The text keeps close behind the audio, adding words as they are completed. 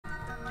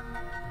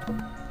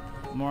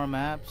More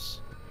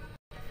maps?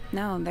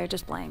 No, they're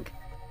just blank.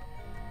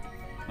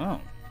 Oh.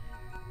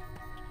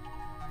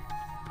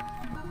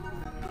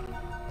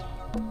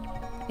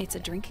 It's a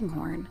drinking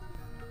horn.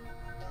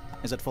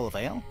 Is it full of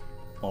ale?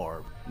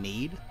 Or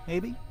mead,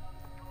 maybe?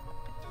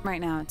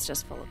 Right now, it's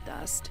just full of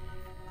dust.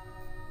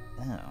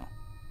 Oh.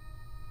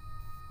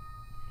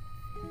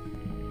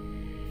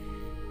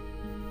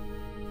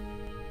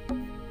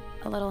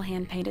 A little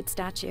hand-painted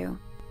statue.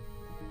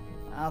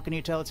 How can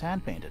you tell it's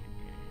hand-painted?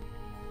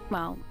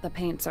 Well, the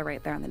paints are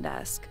right there on the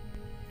desk.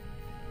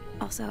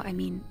 Also, I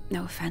mean,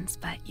 no offense,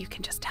 but you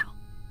can just tell.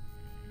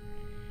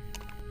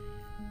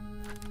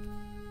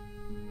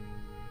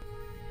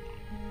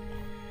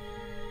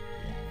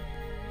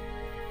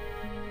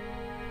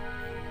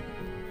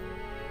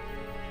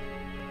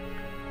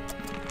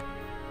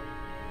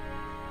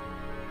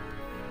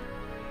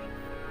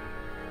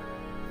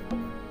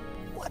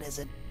 What is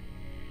it?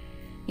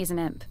 He's an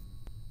imp.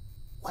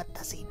 What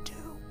does he do?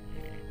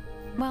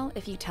 Well,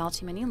 if you tell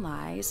too many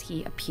lies,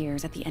 he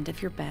appears at the end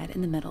of your bed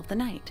in the middle of the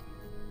night.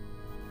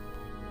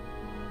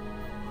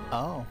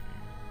 Oh.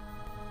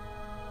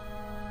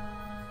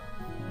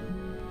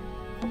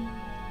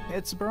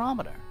 It's a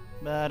barometer,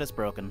 but it's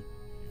broken.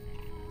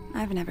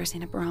 I've never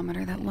seen a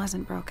barometer that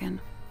wasn't broken.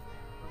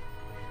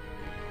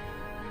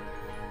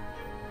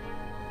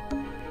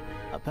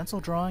 A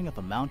pencil drawing of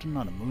a mountain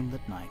on a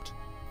moonlit night.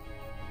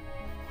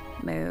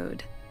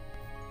 Mood.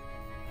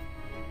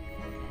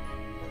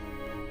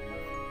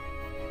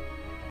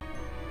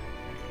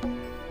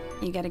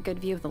 You get a good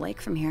view of the lake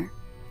from here.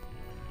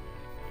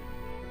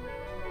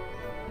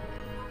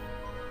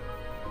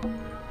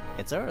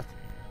 It's Earth.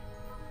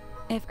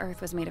 If Earth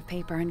was made of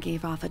paper and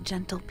gave off a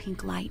gentle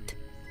pink light.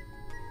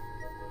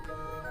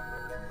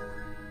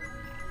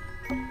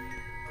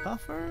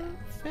 Puffer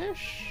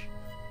fish?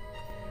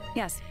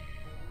 Yes.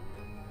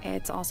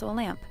 It's also a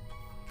lamp,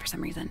 for some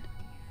reason.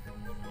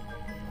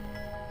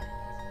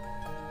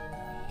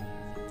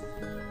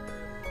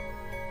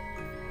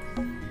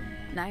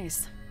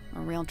 Nice. A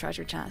real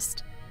treasure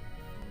chest.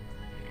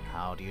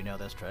 How do you know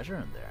there's treasure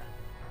in there?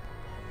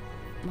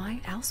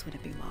 Why else would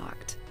it be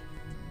locked?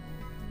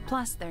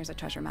 Plus, there's a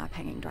treasure map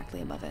hanging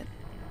directly above it.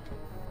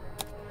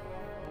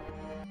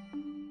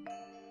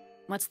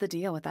 What's the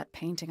deal with that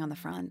painting on the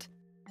front?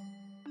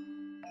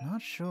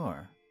 Not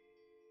sure.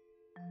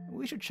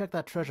 We should check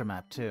that treasure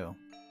map too.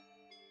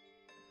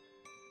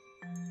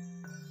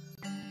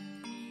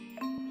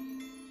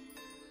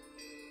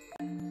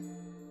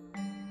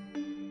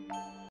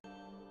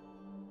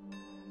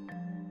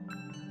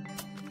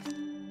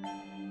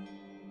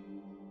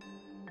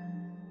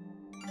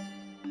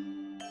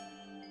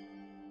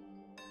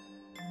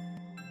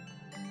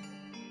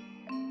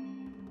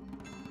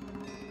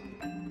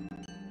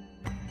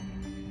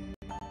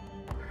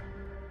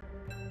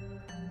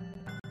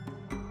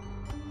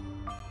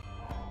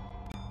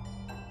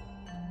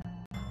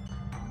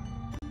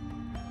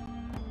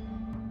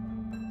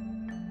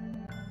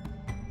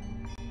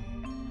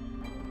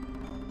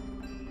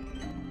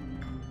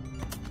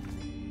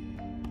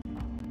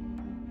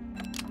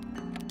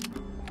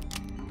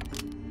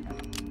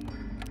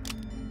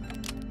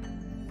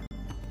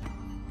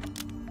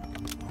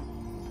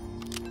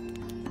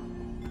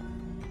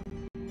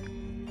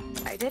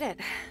 I did it.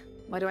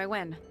 What do I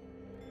win?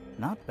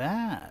 Not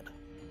bad.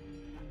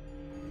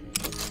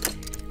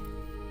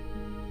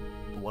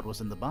 What was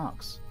in the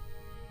box?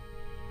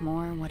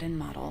 More wooden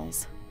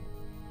models.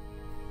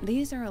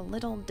 These are a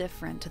little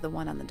different to the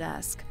one on the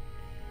desk.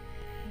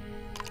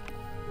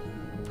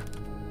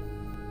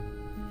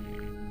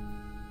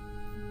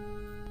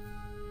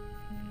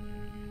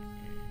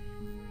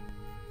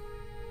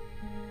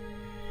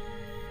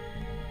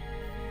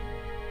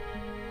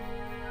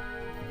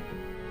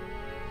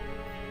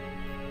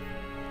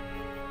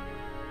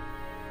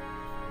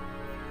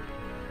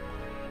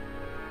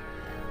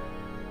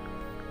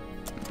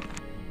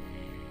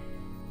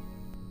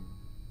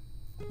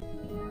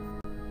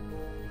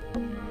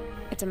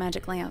 It's a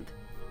magic lamp.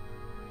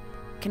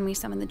 Can we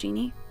summon the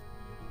genie?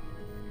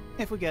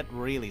 If we get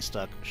really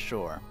stuck,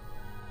 sure.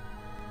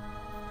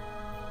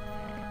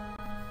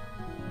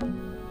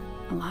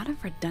 A lot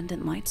of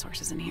redundant light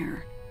sources in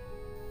here.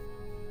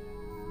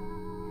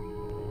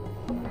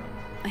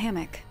 A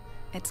hammock.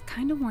 It's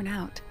kind of worn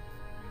out.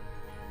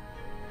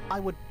 I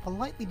would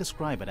politely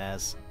describe it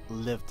as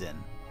lived in.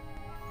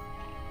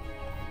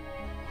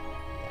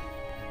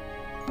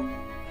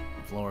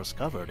 The floor is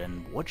covered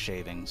in wood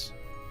shavings.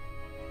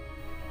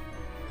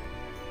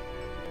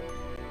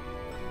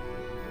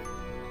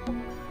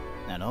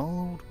 An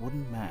old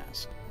wooden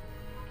mask.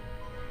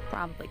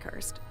 Probably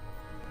cursed.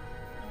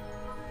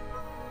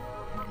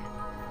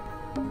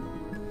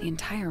 The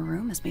entire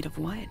room is made of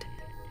wood.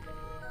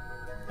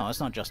 Oh, it's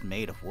not just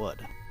made of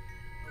wood.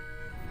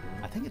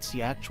 I think it's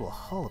the actual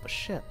hull of a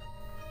ship.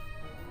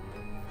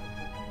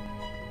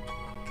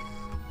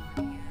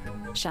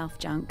 Shelf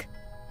junk.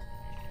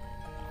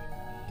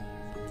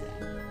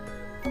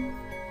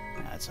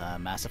 That's a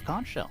massive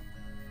conch shell.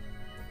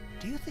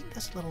 Do you think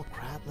there's a little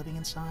crab living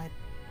inside?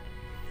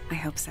 I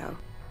hope so.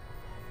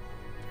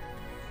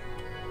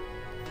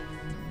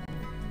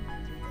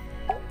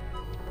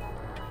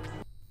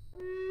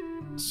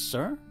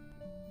 Sir?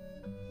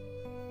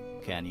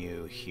 Can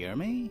you hear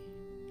me?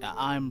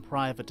 I'm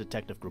Private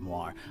Detective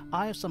Grimoire.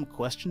 I have some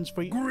questions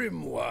for you.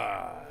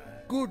 Grimoire.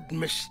 Good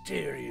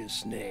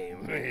mysterious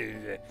name.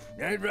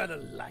 I'd rather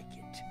like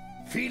it.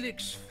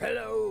 Felix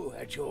Fellow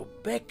at your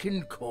beck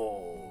and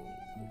call.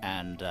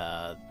 And,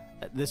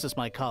 this is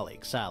my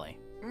colleague, Sally.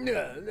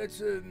 Yeah,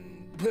 that's a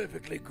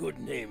perfectly good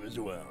name as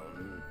well.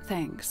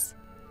 Thanks.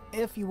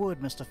 If you would,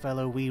 Mr.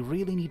 Fellow, we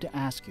really need to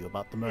ask you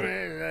about the murder.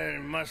 Well, I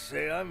must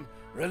say I'm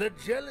rather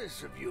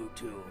jealous of you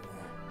two.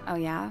 Oh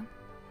yeah?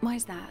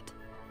 Why's that?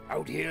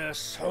 Out here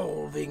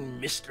solving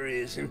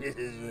mysteries,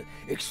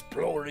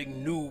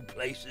 exploring new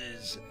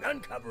places,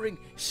 uncovering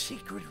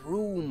secret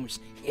rooms,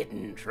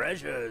 hidden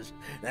treasures.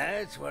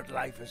 That's what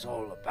life is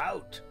all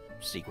about.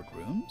 Secret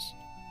rooms?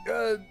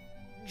 Generally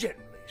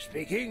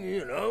speaking,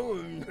 you know,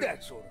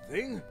 that sort of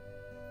thing.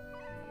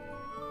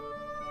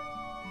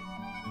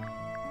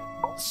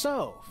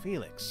 So,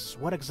 Felix,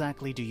 what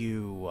exactly do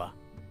you,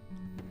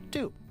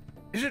 do?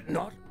 Is it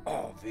not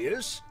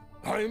obvious?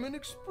 I'm an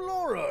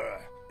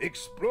explorer.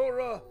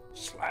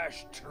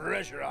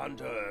 Explorer/treasure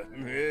hunter.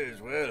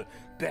 Yes, well,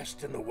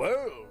 best in the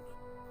world.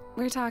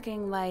 We're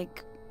talking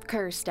like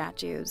curse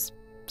statues,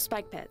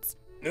 spike pits.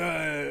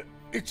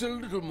 It's a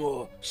little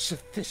more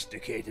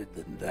sophisticated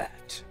than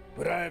that.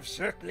 But I've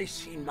certainly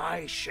seen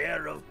my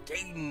share of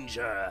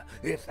danger,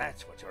 if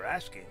that's what you're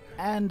asking.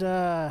 And,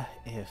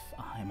 if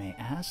I may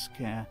ask,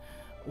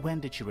 when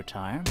did you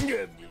retire?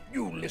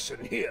 You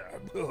listen here.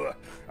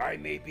 I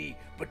may be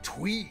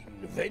between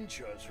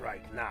ventures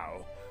right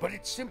now, but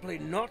it's simply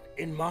not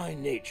in my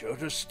nature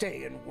to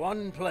stay in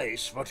one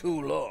place for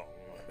too long.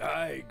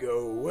 I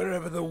go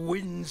wherever the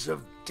winds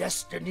of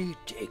destiny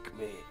take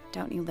me.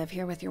 Don't you live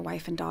here with your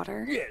wife and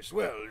daughter? Yes,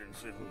 well,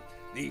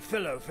 the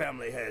Fellow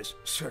family has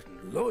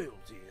certain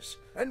loyalties,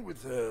 and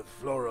with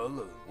Flora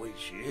the way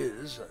she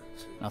is...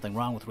 Nothing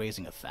wrong with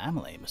raising a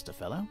family, Mr.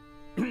 Fellow.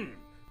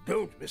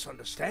 Don't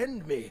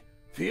misunderstand me.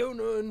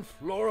 Fiona and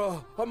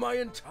Flora are my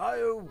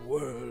entire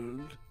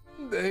world.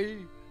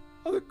 They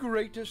are the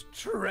greatest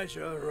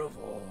treasure of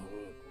all.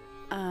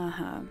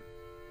 Uh-huh.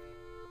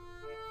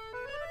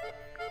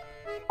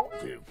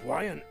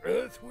 Why on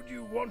earth would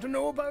you want to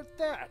know about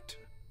that?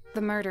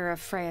 The murder of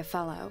Freya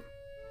Fellow.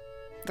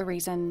 The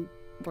reason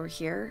we're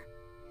here?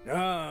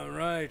 Ah,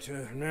 right.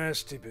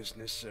 Nasty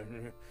business.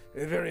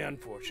 Very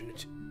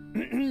unfortunate.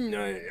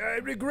 I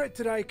regret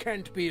that I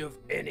can't be of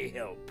any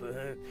help,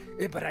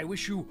 but I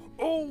wish you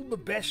all the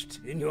best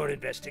in your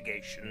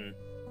investigation.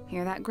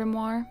 Hear that,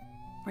 Grimoire?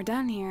 We're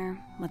done here.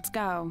 Let's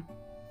go.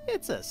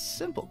 It's a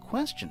simple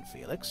question,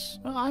 Felix.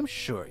 I'm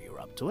sure you're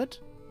up to it.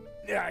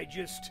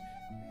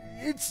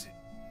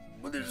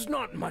 Well, there's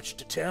not much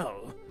to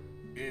tell.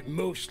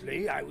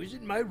 Mostly, I was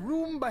in my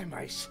room by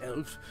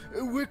myself,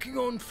 working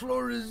on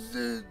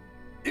Flora's,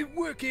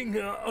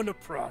 working on a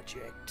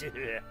project.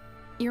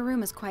 Your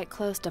room is quite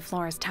close to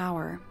Flora's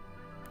tower.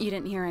 You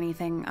didn't hear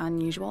anything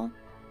unusual?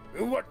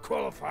 What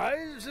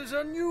qualifies as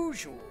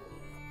unusual?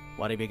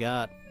 What have you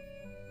got?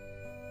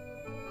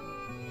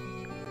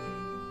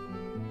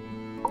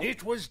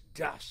 It was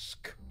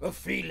dusk. A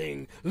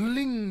feeling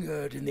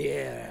lingered in the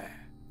air.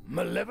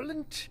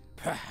 Malevolent?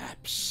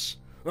 Perhaps.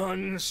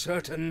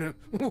 Uncertain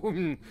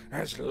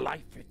as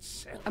life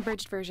itself.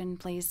 Abridged version,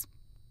 please.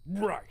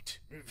 Right.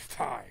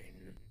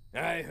 Fine.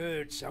 I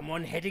heard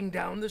someone heading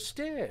down the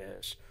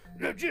stairs,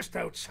 just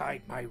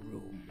outside my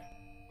room.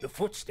 The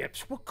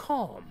footsteps were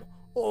calm,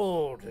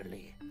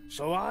 orderly,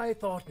 so I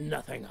thought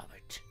nothing of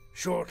it.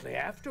 Shortly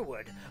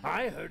afterward,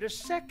 I heard a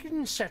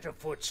second set of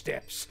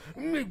footsteps,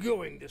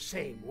 going the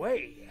same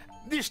way.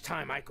 This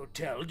time I could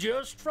tell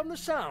just from the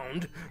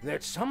sound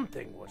that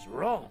something was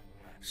wrong.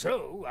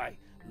 So I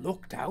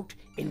looked out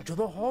into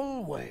the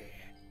hallway.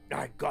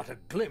 I got a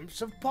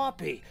glimpse of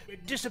Poppy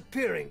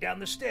disappearing down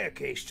the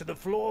staircase to the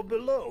floor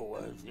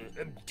below.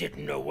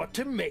 Didn't know what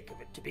to make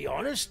of it, to be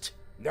honest.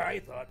 I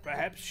thought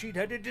perhaps she'd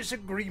had a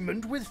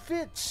disagreement with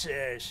Fitz,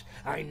 as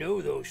I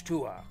know those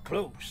two are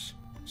close.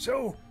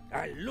 So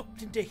I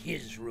looked into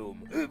his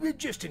room,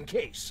 just in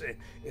case,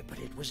 but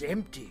it was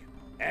empty,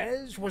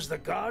 as was the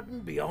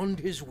garden beyond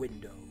his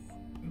window.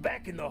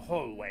 Back in the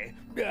hallway,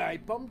 I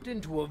bumped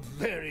into a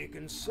very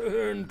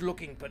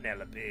concerned-looking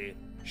Penelope.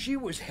 She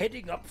was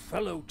heading up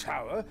Fellow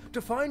Tower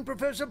to find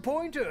Professor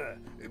Pointer,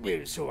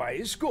 so I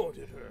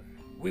escorted her.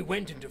 We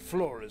went into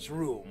Flora's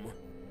room.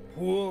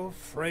 Poor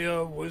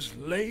Freya was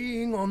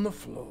laying on the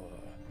floor.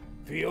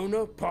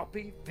 Fiona,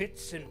 Poppy,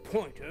 Fitz, and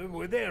Pointer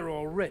were there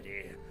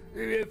already.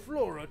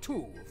 Flora,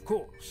 too, of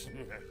course.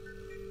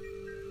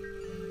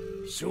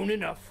 Soon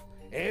enough,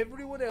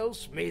 everyone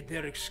else made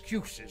their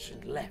excuses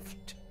and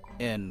left.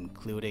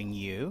 Including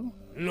you?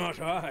 Not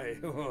I.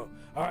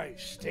 I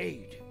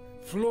stayed.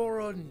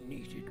 Flora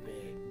needed me.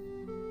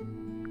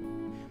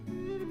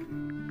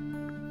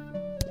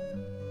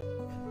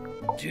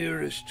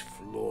 Dearest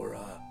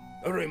Flora,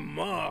 a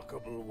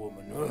remarkable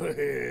woman.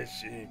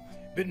 Yes,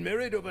 been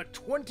married over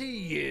 20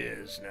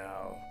 years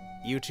now.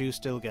 You two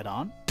still get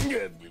on?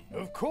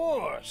 Of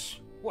course.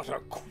 What a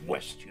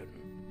question.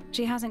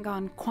 She hasn't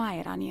gone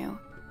quiet on you.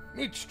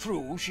 It's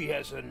true she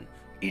has an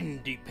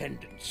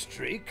independent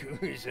streak,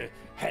 has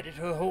had it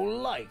her whole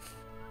life.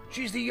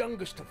 She's the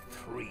youngest of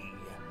 3.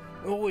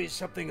 Always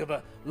something of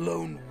a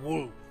lone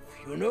wolf,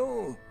 you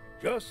know?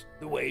 Just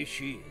the way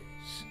she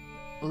is.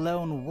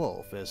 Lone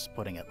wolf is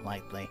putting it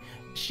lightly.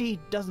 She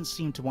doesn't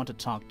seem to want to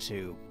talk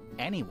to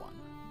anyone.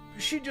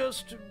 She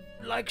just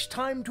likes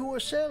time to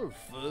herself,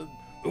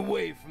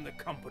 away from the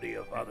company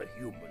of other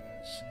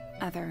humans.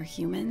 Other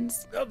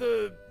humans?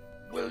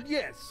 Well,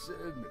 yes,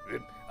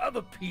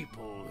 other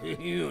people,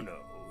 you know.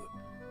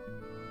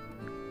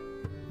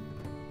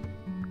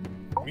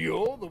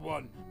 You're the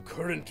one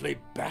currently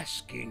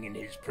basking in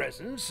his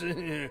presence.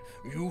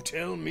 You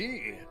tell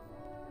me.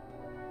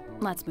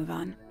 Let's move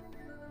on.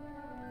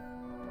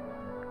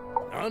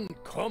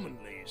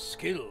 Uncommonly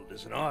skilled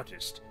as an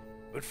artist,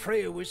 but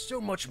Freya was so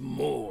much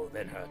more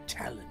than her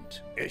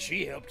talent.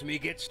 She helped me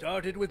get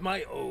started with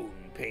my own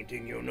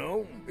painting, you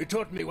know. It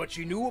taught me what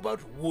she knew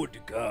about wood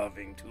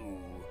carving, too.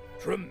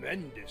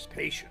 Tremendous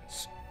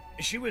patience.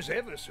 She was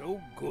ever so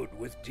good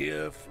with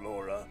dear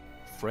Flora.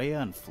 Freya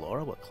and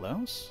Flora were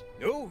close?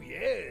 Oh,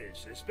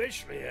 yes,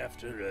 especially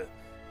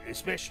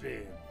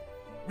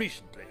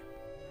recently.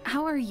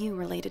 How are you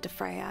related to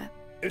Freya?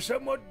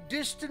 Somewhat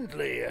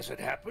distantly, as it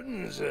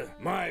happens.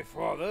 My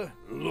father,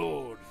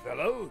 Lord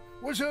Fellow,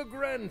 was her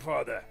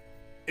grandfather.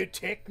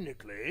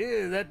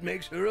 Technically, that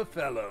makes her a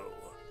fellow.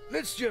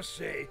 Let's just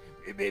say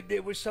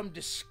there was some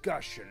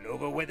discussion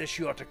over whether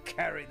she ought to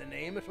carry the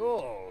name at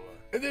all.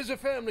 There's a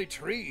family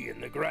tree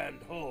in the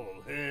Grand Hall.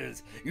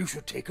 You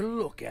should take a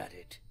look at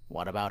it.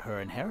 What about her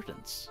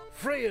inheritance?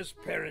 Freya's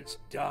parents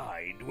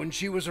died when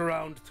she was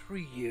around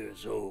 3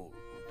 years old.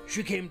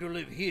 She came to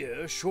live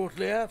here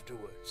shortly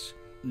afterwards.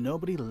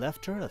 Nobody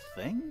left her a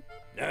thing?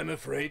 I'm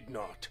afraid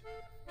not.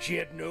 She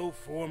had no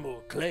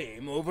formal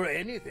claim over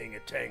anything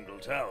at Tangle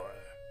Tower.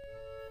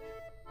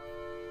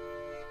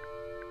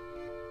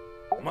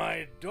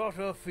 My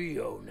daughter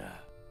Fiona,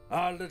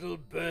 our little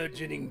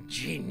burgeoning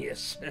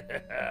genius.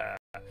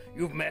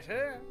 You've met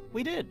her?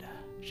 We did.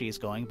 She's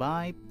going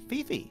by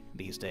Fifi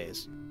these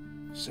days.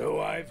 So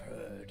I've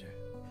heard.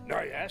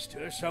 I asked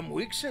her some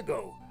weeks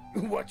ago,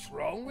 what's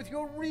wrong with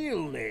your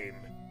real name?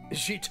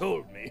 She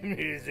told me,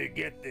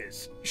 get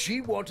this, she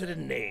wanted a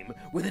name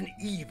with an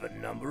even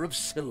number of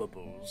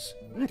syllables.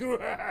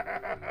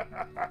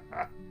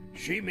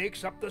 She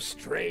makes up the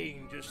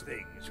strangest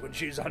things when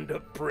she's under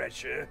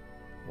pressure.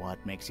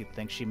 What makes you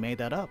think she made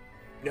that up?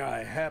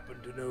 I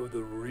happen to know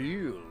the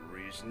real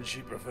reason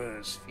she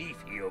prefers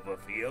Fifi over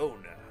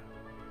Fiona.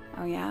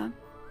 Oh, yeah?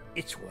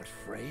 It's what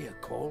Freya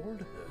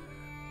called her.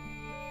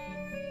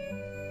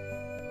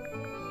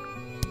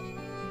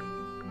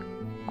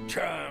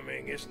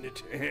 Charming, isn't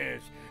it?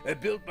 Yes.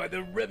 Built by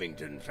the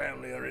Remington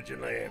family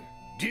originally.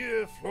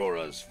 Dear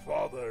Flora's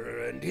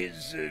father and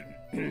his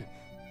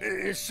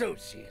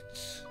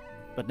associates.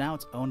 But now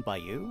it's owned by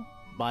you?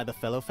 By the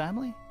Fellow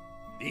family?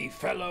 The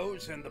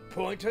Fellows and the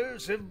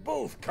Pointers have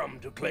both come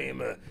to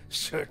claim a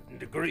certain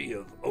degree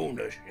of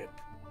ownership.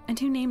 And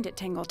who named it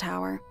Tangle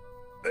Tower?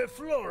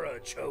 Flora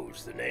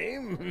chose the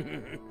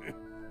name.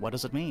 What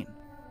does it mean?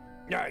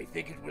 I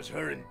think it was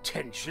her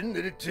intention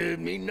that it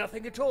mean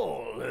nothing at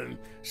all.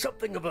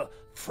 Something of a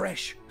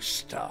fresh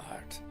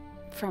start.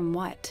 From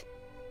what?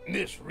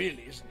 This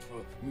really isn't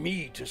for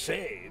me to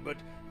say, but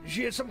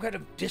she had some kind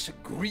of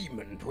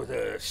disagreement with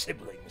her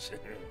siblings.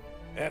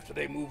 After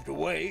they moved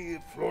away,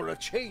 Flora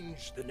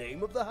changed the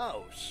name of the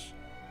house.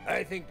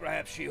 I think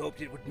perhaps she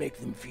hoped it would make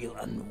them feel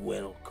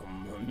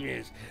unwelcome,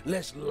 yes,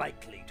 less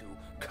likely to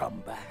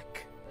come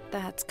back.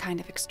 That's kind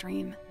of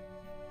extreme.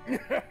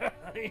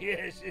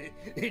 Yes,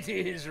 it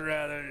is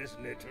rather,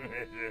 isn't it?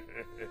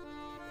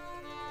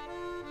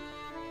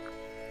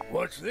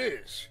 What's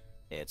this?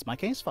 It's my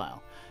case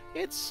file.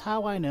 It's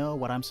how I know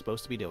what I'm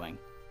supposed to be doing.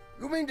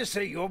 You mean to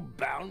say you're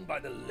bound by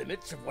the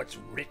limits of what's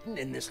written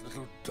in this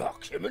little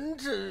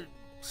document?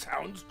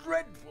 Sounds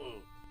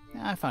dreadful.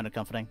 I found it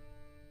comforting.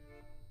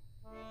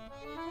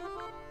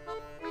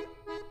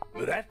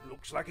 That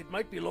looks like it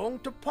might belong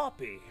to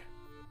Poppy.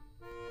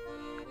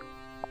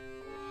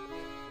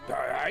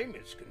 I'm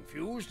as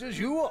confused as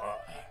you are.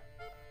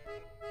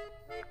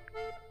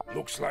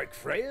 Looks like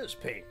Freya's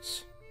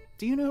paints.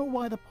 Do you know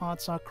why the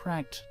pots are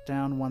cracked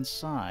down one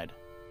side?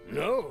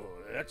 No,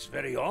 that's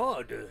very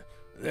odd.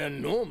 They're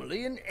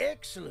normally in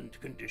excellent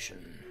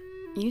condition.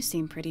 You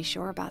seem pretty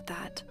sure about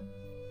that.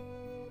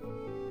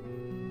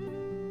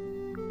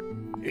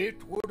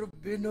 It would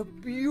have been a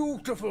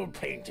beautiful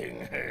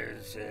painting.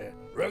 It's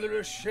rather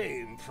a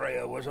shame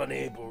Freya was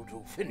unable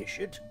to finish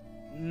it.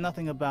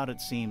 Nothing about it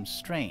seems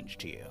strange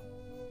to you.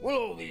 Well,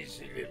 all these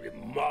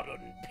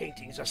modern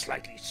paintings are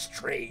slightly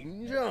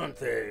strange, aren't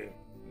they?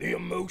 The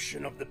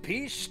emotion of the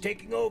piece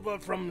taking over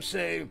from,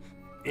 say,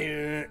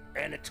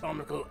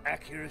 anatomical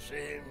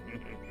accuracy.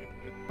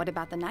 What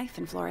about the knife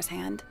in Flora's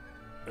hand?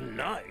 A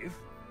knife?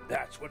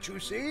 That's what you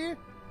see?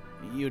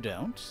 You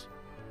don't?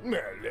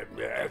 Well,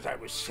 as I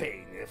was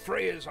saying,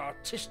 Freya's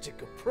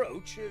artistic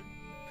approach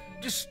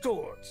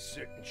distorts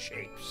certain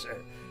shapes.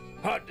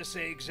 Hard to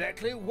say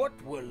exactly what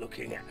we're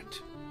looking at.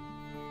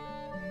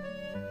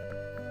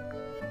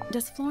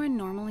 Does Florin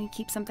normally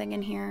keep something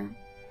in here?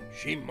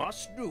 She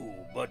must do,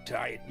 but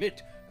I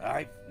admit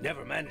I've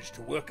never managed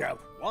to work out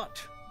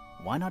what.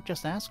 Why not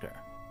just ask her?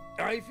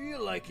 I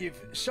feel like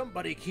if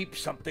somebody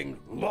keeps something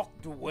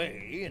locked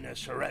away in a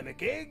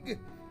ceramic egg,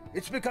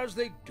 it's because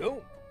they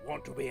don't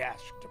want to be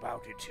asked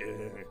about it.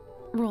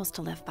 Rules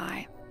to live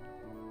by.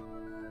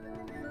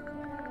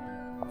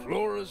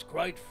 Flora's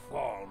quite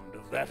fond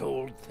of that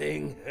old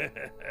thing.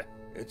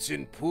 It's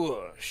in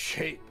poor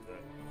shape,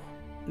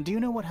 though. Do you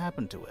know what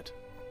happened to it?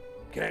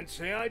 Can't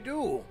say I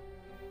do.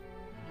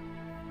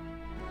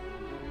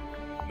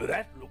 But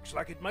that looks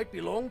like it might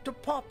belong to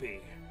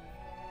Poppy.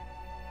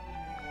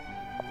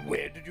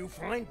 Where did you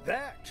find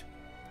that?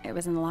 It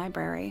was in the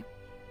library.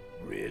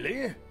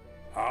 Really?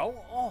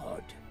 How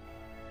odd.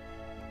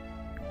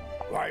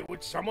 Why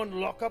would someone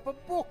lock up a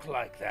book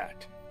like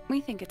that? We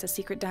think it's a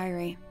secret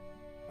diary.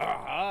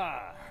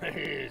 Aha!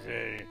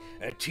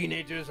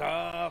 Teenagers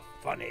are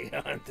funny,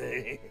 aren't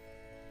they?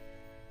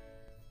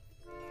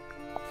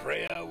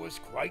 Freya was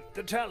quite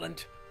the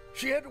talent.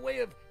 She had a way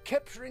of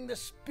capturing the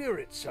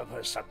spirits of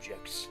her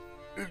subjects.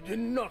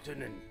 Not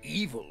in an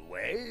evil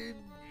way,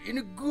 in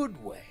a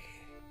good way.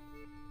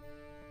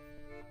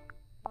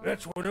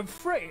 That's one of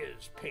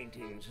Freya's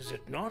paintings, is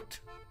it not?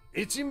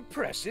 It's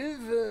impressive,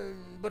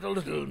 but a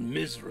little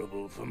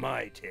miserable for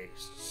my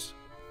tastes.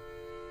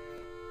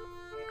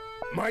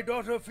 My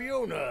daughter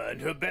Fiona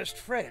and her best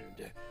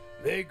friend,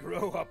 they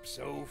grow up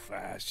so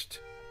fast.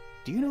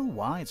 Do you know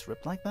why it's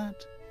ripped like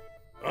that?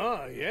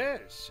 Ah,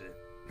 yes.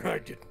 I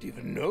didn't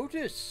even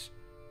notice.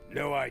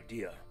 No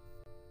idea.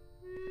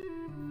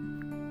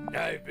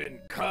 I've been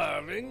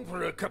carving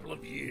for a couple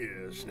of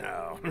years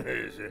now.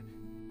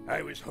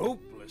 I was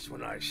hopeless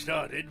when I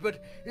started,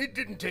 but it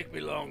didn't take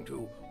me long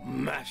to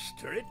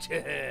master it,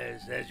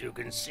 as you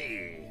can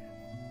see.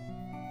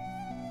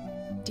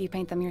 Do you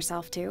paint them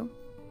yourself too?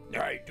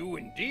 I do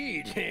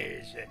indeed.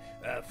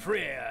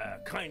 Freya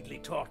kindly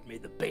taught me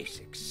the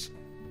basics.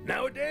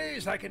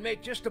 Nowadays, I can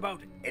make just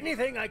about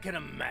anything I can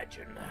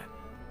imagine.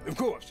 Of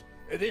course,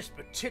 this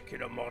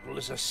particular model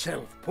is a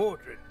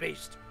self-portrait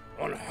based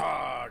on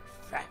hard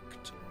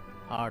fact.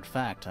 Hard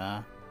fact,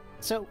 huh?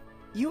 So,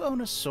 you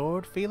own a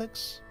sword,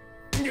 Felix?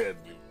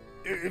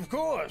 Of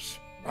course.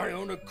 I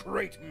own a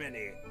great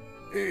many.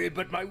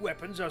 But my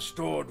weapons are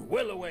stored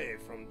well away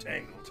from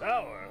Tangle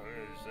Tower.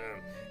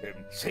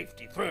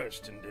 Safety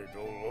first and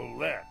all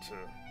that.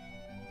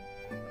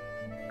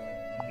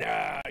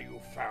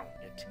 You found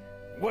it.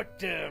 What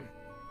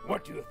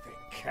do you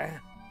think, huh?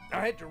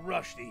 I had to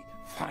rush the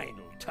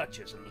final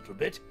touches a little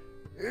bit.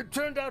 It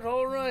turned out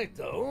all right,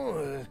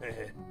 though.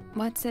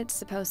 What's it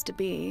supposed to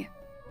be?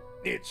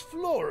 It's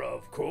Flora,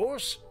 of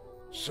course,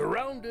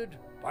 surrounded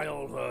by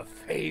all her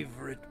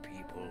favorite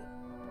people.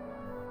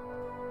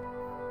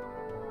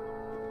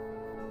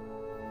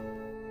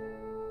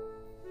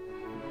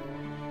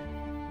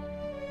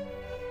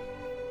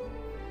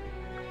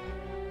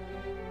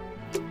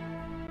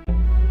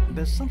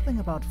 There's something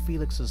about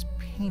Felix's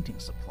painting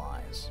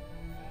supplies.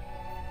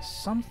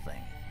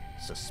 Something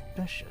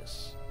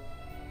suspicious.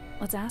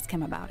 Let's ask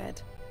him about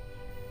it.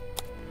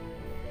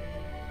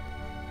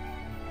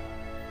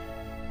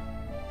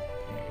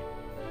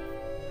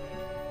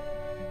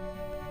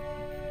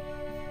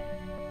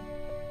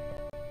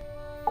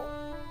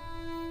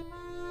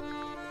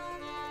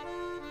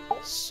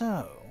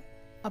 So,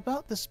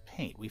 about this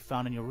paint we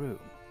found in your room.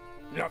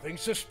 Nothing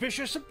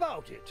suspicious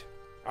about it.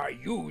 I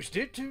used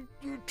it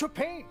to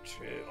paint,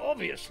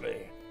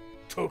 obviously.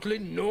 Totally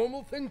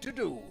normal thing to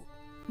do.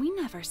 We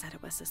never said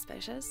it was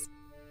suspicious.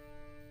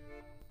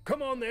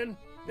 Come on then,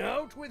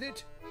 out with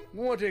it.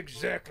 What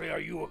exactly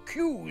are you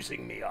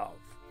accusing me of?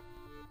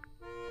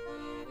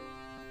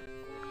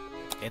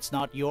 It's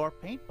not your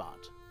paint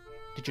pot.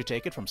 Did you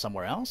take it from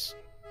somewhere else?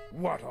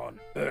 What on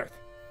earth?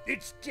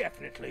 It's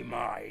definitely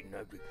mine.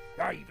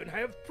 I even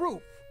have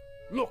proof.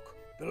 Look,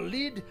 the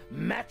lid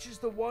matches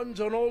the ones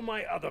on all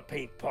my other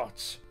paint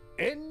pots.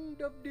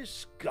 End of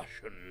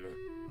discussion.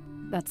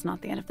 That's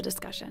not the end of the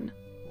discussion.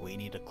 We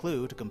need a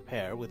clue to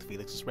compare with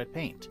Felix's red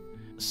paint.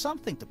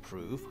 Something to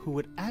prove who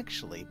it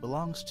actually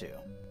belongs to.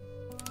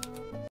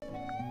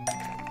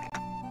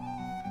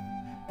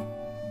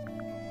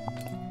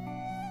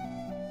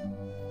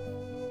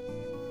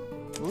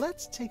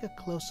 Let's take a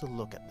closer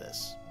look at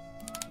this.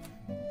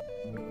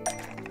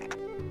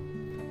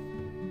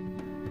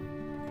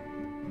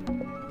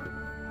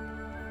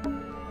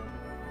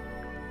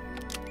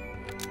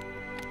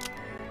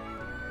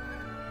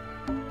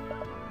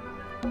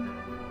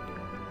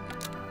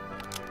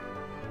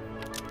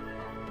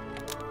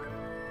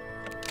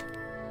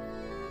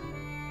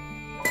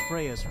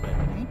 Freya's red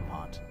paint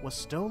pot was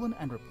stolen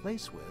and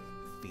replaced with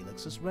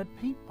Felix's red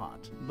paint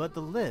pot, but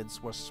the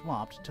lids were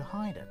swapped to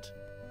hide it.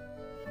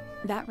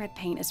 That red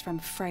paint is from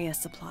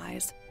Freya's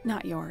supplies,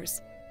 not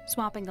yours.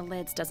 Swapping the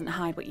lids doesn't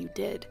hide what you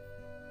did.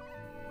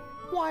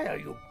 Why are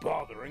you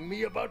bothering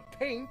me about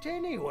paint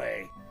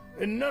anyway?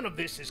 And none of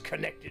this is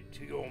connected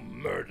to your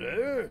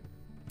murder.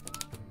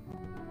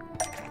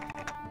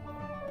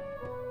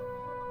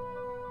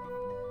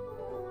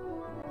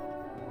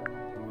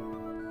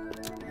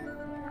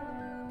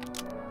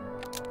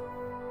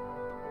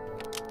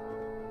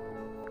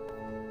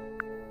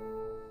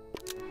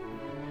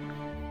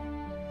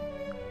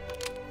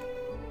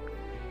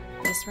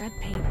 This red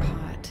paint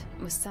pot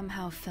was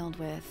somehow filled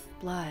with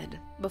blood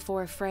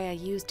before Freya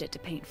used it to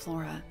paint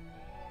Flora.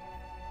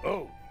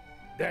 Oh,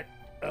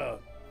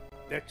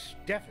 that's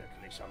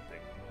definitely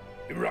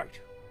something. Right,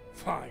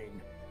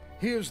 fine.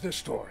 Here's the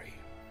story.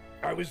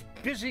 I was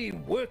busy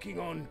working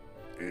on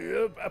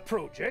a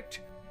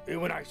project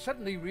when I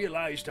suddenly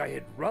realized I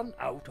had run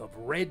out of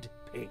red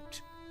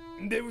paint.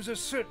 There was a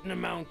certain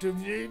amount of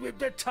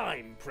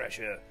time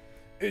pressure,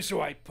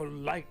 so I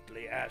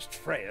politely asked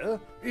Freya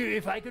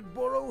if I could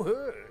borrow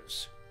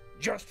hers.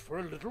 Just for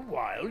a little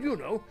while, you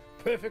know,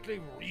 perfectly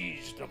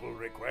reasonable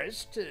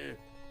request.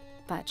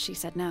 But she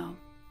said no.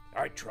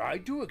 I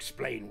tried to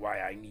explain why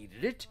I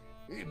needed it,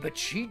 but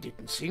she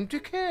didn't seem to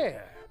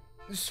care.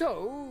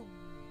 So,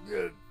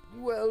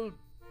 well,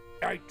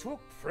 I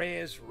took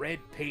Freya's red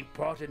paint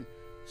pot and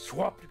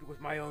swapped it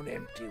with my own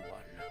empty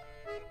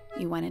one.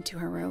 You went into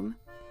her room?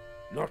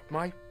 Not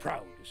my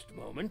proudest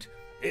moment,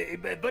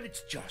 but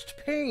it's just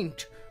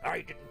paint.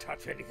 I didn't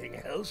touch anything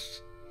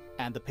else.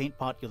 And the paint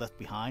pot you left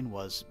behind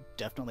was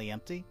definitely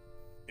empty?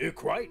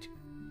 Quite.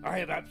 I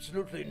have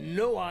absolutely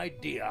no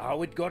idea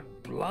how it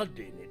got blood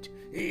in it,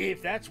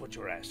 if that's what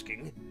you're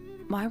asking.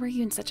 Why were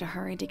you in such a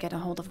hurry to get a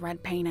hold of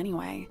red paint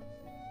anyway?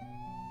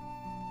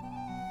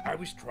 I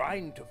was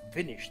trying to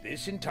finish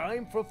this in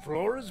time for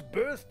Flora's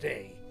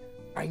birthday.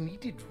 I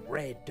needed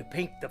red to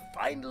paint the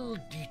final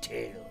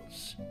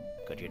details.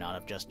 Could you not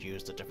have just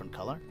used a different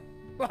color?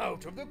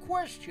 Out of the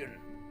question.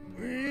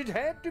 It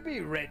had to be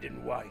red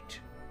and white.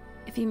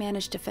 If you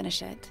managed to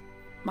finish it,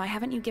 why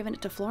haven't you given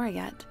it to Flora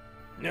yet?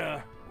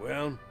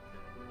 Well,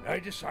 I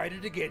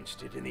decided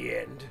against it in the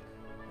end.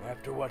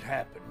 After what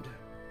happened,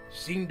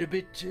 seemed a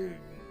bit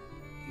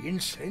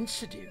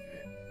insensitive.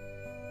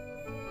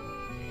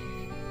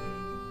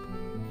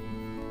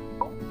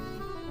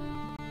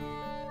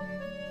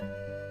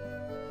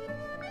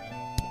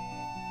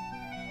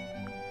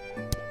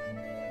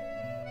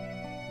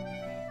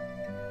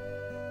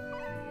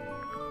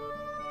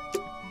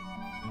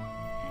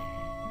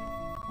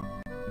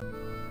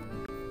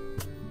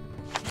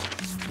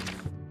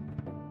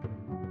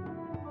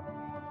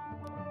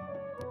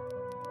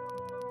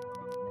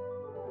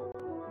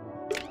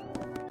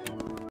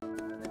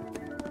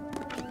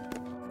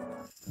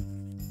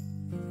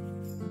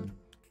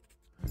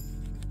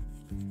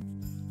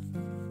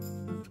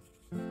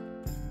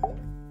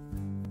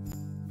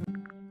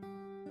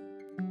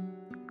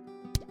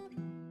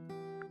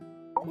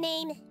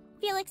 Name,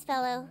 Felix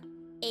Fellow.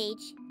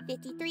 Age,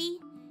 53.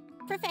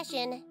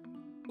 Profession,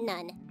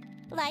 none.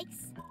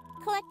 Likes,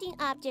 collecting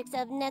objects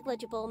of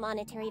negligible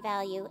monetary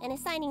value and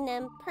assigning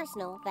them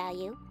personal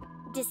value.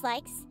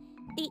 Dislikes,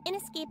 the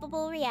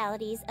inescapable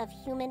realities of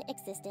human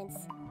existence.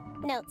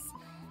 Notes,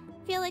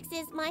 Felix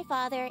is my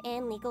father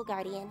and legal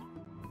guardian.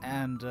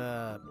 And,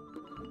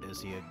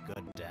 is he a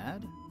good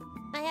dad?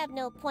 I have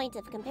no point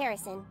of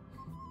comparison,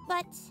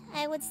 but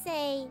I would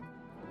say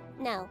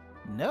no.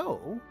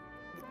 No?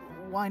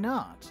 Why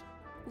not?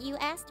 You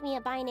asked me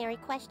a binary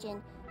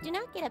question. Do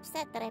not get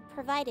upset that I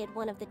provided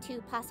one of the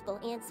two possible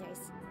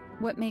answers.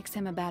 What makes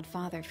him a bad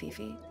father,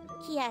 Fifi?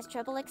 He has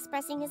trouble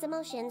expressing his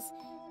emotions,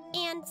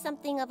 and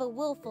something of a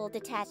willful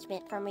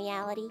detachment from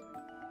reality.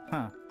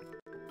 Huh.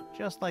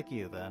 Just like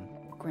you, then.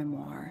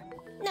 Grimoire.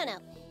 No,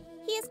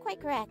 he is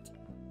quite correct.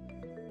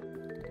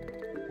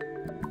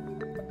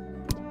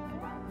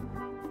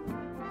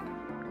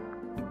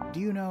 Do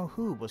you know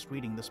who was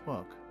reading this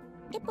book?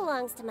 It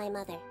belongs to my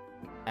mother.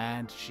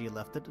 And she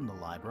left it in the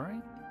library?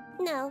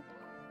 No,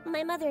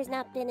 my mother has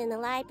not been in the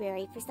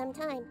library for some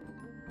time.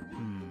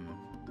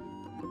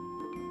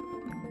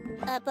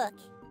 A book.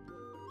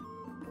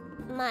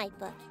 My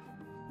book.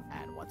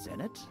 And what's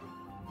in it?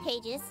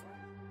 Pages.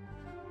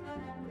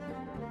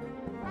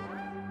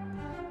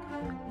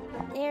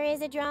 There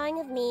is a drawing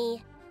of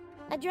me,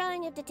 a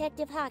drawing of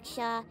Detective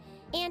Hawkshaw,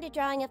 and a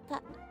drawing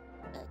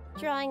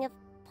of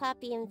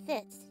Poppy and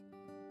Fitz.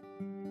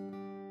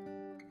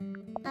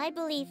 I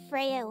believe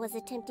Freya was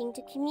attempting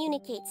to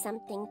communicate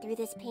something through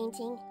this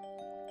painting.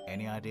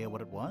 Any idea what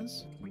it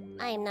was?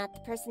 I am not the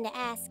person to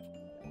ask.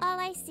 All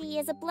I see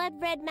is a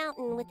blood-red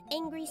mountain with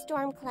angry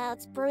storm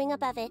clouds brewing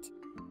above it.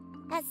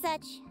 As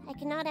such, I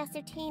cannot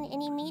ascertain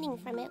any meaning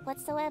from it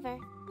whatsoever.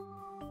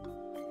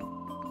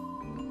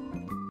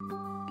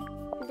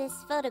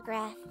 This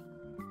photograph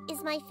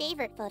is my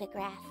favorite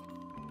photograph.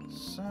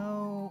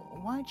 So,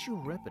 why'd you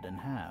rip it in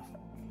half?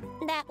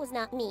 That was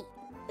not me.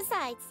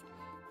 Besides,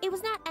 it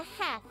was not a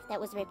half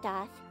that was ripped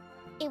off.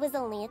 It was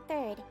only a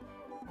third.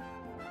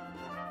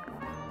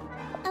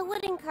 A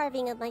wooden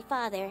carving of my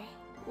father,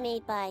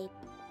 made by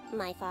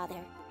my father.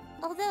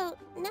 Although,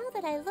 now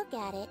that I look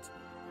at it,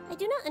 I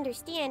do not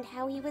understand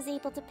how he was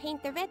able to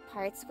paint the red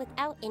parts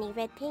without any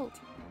red paint.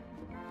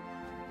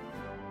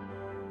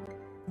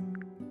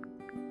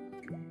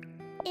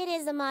 It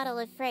is a model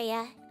of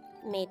Freya,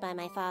 made by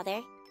my father.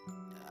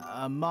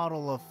 A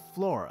model of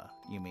Flora,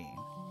 you mean?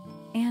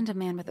 And a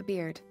man with a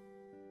beard.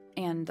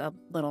 And a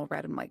little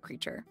red and white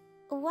creature.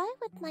 Why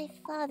would my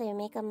father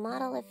make a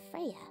model of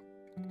Freya?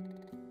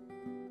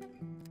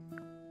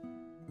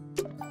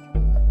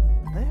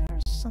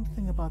 There's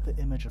something about the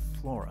image of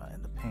Flora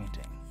in the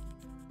painting.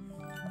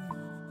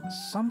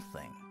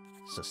 Something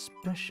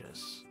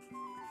suspicious.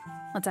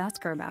 Let's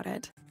ask her about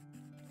it.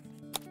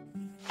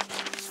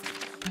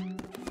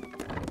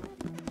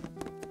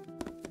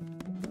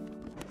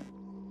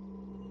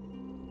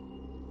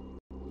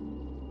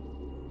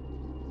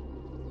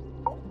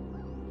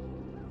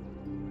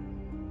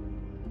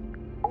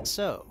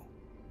 So,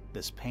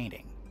 this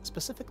painting,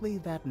 specifically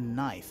that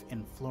knife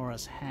in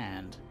Flora's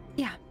hand.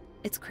 Yeah,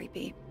 it's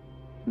creepy.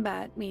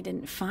 But we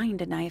didn't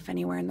find a knife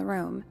anywhere in the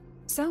room.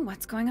 So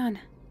what's going on?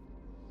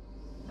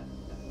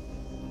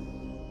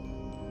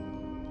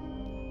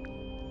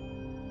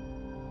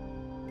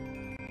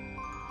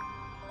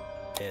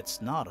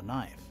 It's not a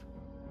knife.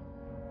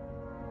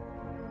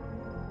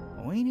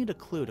 We need a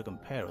clue to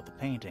compare with the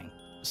painting.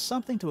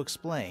 Something to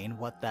explain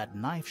what that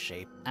knife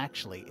shape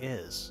actually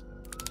is.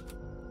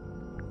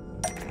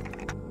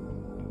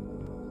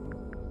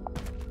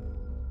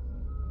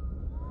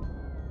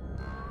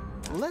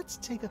 Let's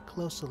take a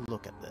closer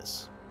look at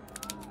this.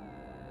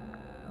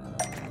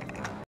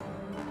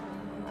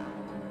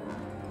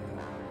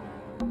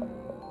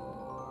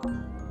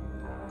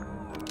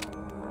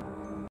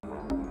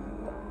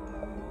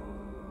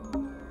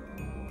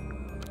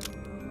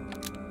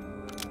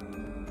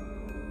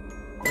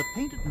 The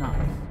painted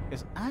knife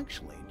is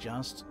actually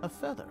just a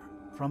feather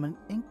from an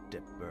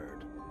ink-dip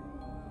bird.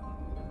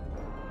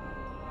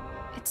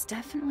 It's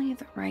definitely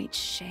the right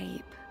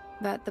shape,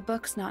 but the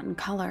book's not in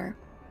color.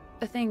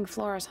 The thing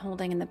Flora's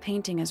holding in the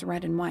painting is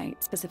red and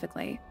white,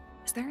 specifically.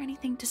 Is there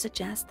anything to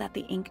suggest that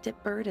the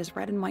ink-dip bird is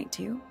red and white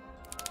too?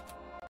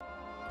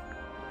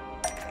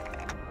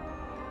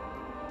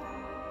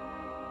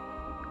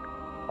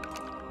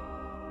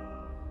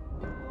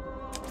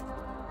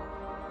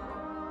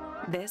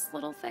 This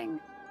little thing?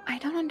 I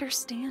don't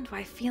understand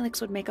why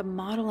Felix would make a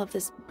model of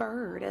this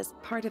bird as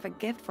part of a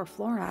gift for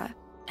Flora.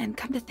 And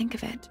come to think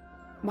of it,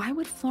 why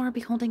would Flora be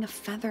holding a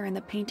feather in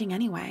the painting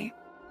anyway?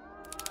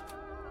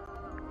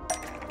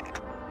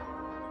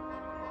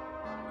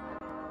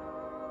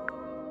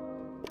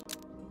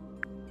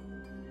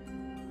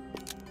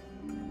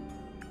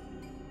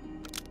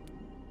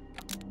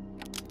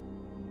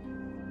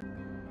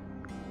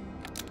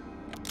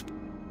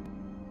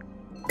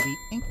 The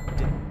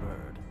ink-dip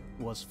bird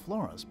was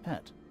Flora's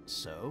pet,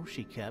 so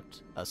she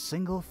kept a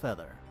single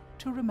feather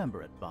to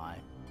remember it by.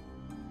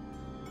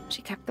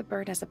 She kept the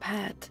bird as a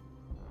pet.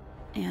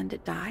 And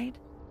it died?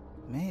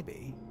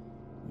 Maybe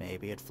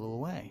it flew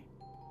away.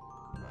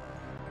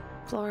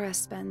 Flora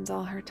spends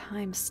all her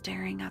time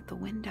staring out the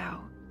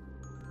window.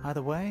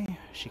 Either way,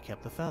 she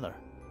kept the feather.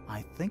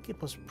 I think it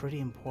was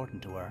pretty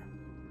important to her.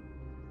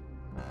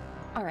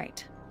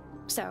 Alright,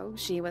 so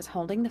she was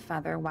holding the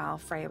feather while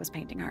Freya was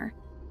painting her.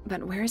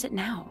 But where is it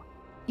now?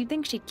 You'd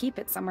think she'd keep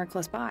it somewhere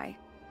close by.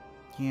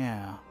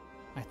 Yeah,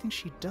 I think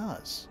she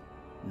does.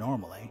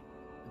 Normally.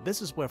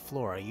 This is where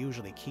Flora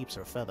usually keeps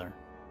her feather.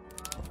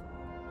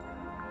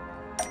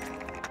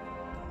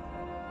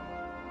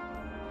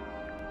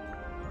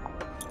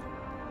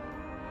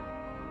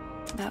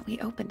 But we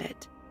opened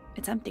it.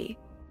 It's empty.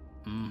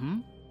 Mm-hmm.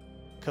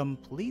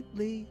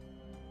 Completely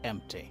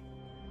empty.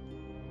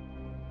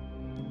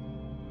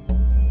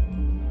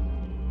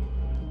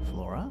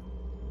 Flora?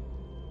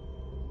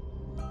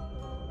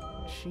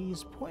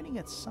 She's pointing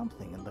at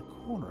something in the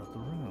corner of the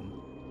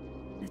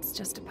room. It's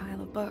just a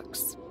pile of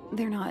books.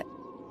 They're not...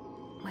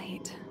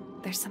 Wait,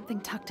 there's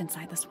something tucked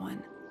inside this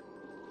one.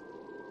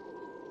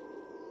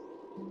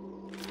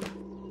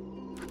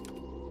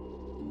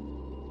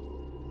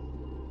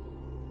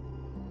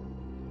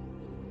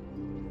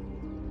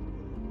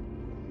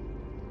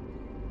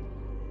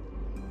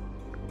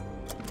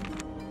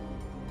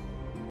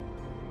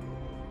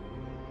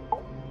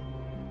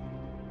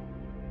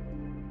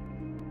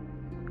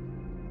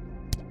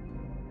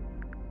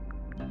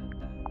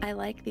 I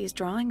like these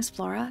drawings,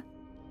 Flora.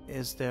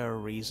 Is there a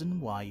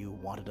reason why you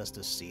wanted us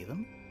to see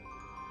them?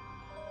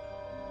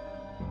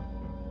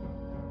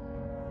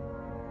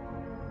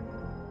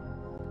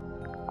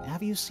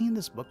 Have you seen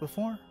this book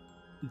before?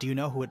 Do you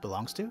know who it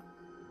belongs to?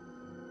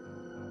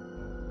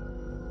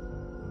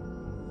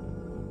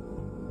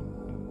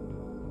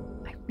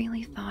 I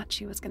really thought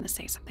she was going to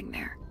say something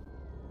there.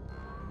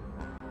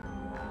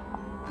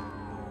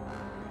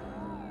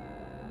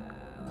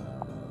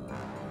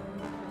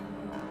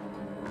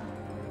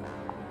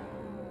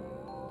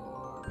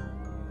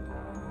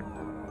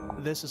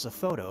 This is a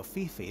photo of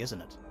Fifi,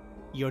 isn't it?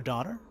 Your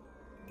daughter?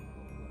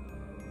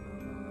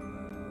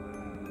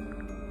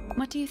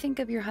 What do you think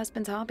of your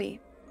husband's hobby?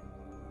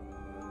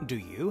 Do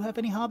you have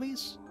any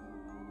hobbies?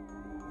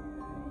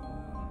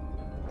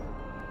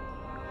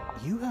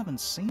 You haven't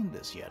seen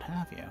this yet,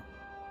 have you?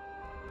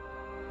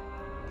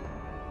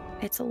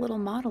 It's a little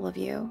model of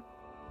you.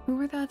 Who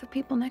were the other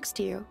people next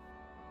to you?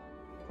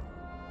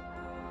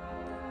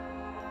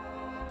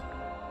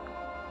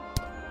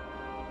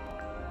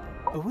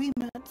 We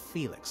met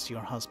Felix,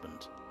 your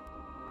husband.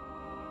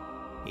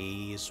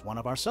 He's one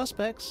of our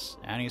suspects,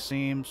 and he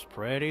seems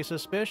pretty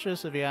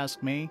suspicious if you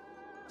ask me.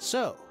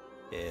 So,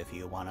 if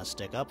you want to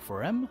stick up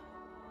for him,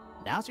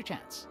 Now's your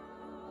chance.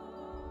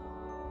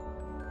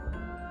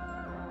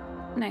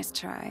 Nice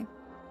try.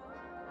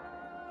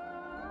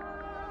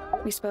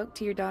 We spoke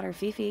to your daughter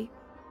Fifi.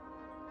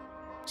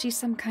 She's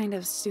some kind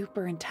of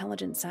super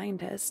intelligent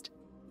scientist.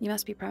 You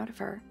must be proud of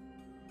her.